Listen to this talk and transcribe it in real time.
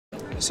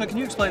So can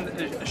you explain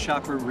a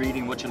chakra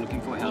reading, what you're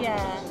looking for? How?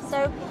 Yeah,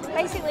 so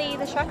basically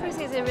the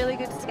chakras is a really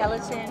good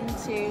skeleton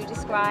to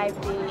describe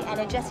the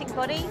energetic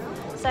body.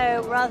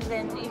 So rather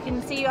than, you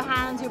can see your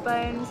hands, your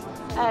bones,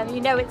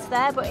 you know it's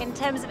there, but in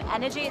terms of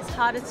energy it's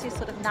harder to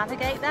sort of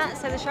navigate that.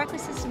 So the chakra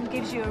system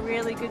gives you a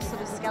really good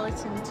sort of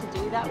skeleton to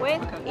do that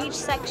with. Okay. Each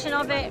section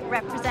of it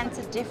represents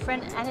a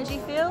different energy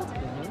field,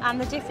 and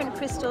the different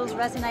crystals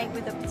resonate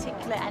with a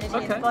particular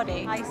energy in the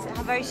body. I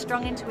have very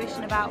strong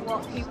intuition about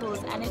what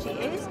people's energy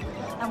is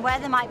and where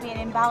there might be an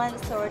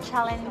imbalance or a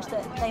challenge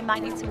that they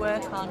might need to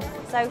work on.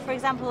 So for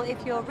example,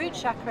 if your root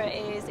chakra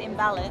is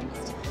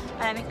imbalanced,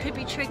 it could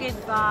be triggered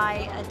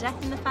by a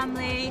death in the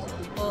family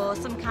or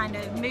some kind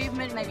of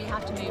movement. Maybe you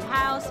have to move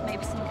house,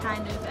 maybe some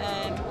kind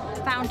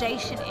of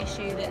foundation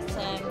issue that's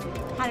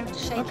kind of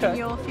shaking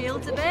your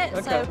fields a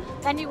bit. So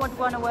then you would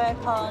want to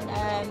work on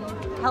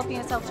helping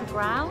yourself to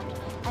ground,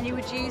 and you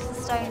would use the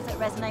stones that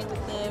resonate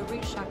with the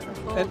root chakra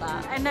for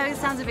that. I know it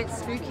sounds a bit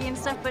spooky and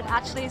stuff, but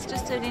actually it's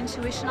just an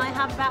intuition I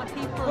have about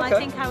people, and I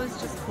think I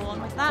was just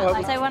born with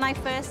that. So when I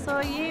first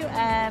saw you,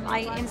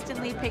 I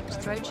instantly picked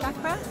throat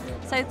chakra.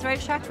 So throat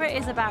chakra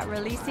is about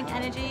releasing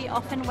energy.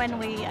 Often when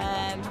we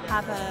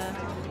have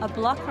a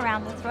block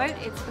around the throat,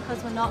 it's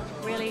because we're not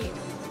really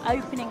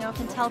opening up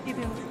and tell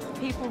people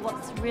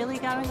what's really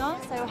going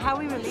on. So how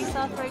we release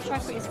our throat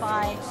chakra is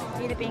by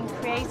either being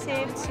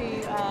creative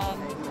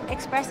to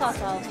express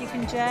ourselves. You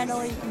can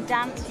journal, you can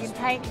dance, you can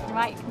paint, you can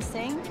write, you can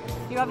sing.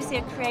 You're obviously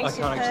a creative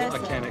person. I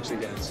can actually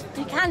dance.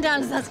 You can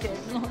dance, that's good.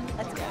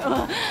 Let's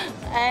go.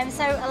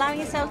 So allowing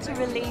yourself to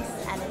release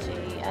energy.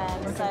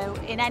 So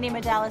in any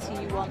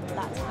modality you want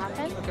that to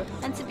happen,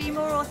 and to be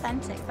more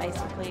authentic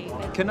basically.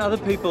 Can other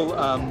people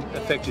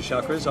affect your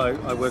chakras?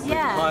 I work with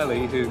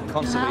Kylie, who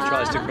constantly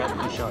tries to grant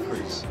me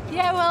chakras.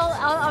 Yeah, well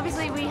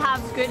obviously we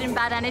have good and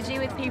bad energy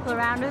with people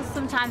around us.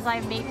 Sometimes I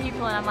meet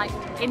people and I'm like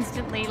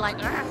instantly like,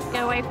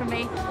 go away from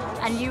me,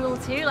 and you will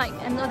too, like,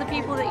 and other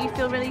people that you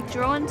feel really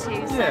drawn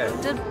to.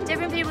 So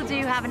different people do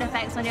have an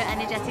effect on your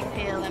energetic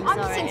field. I'm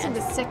sorry. sensing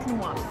the second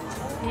one,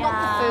 not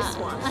the first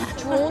one.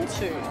 Drawn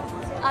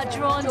to.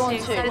 Drawn to.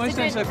 Why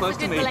are you so close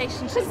to me?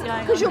 Relationship going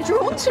on. Because you're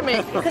drawn to me.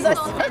 Because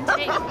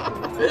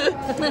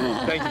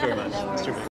Thank you very much.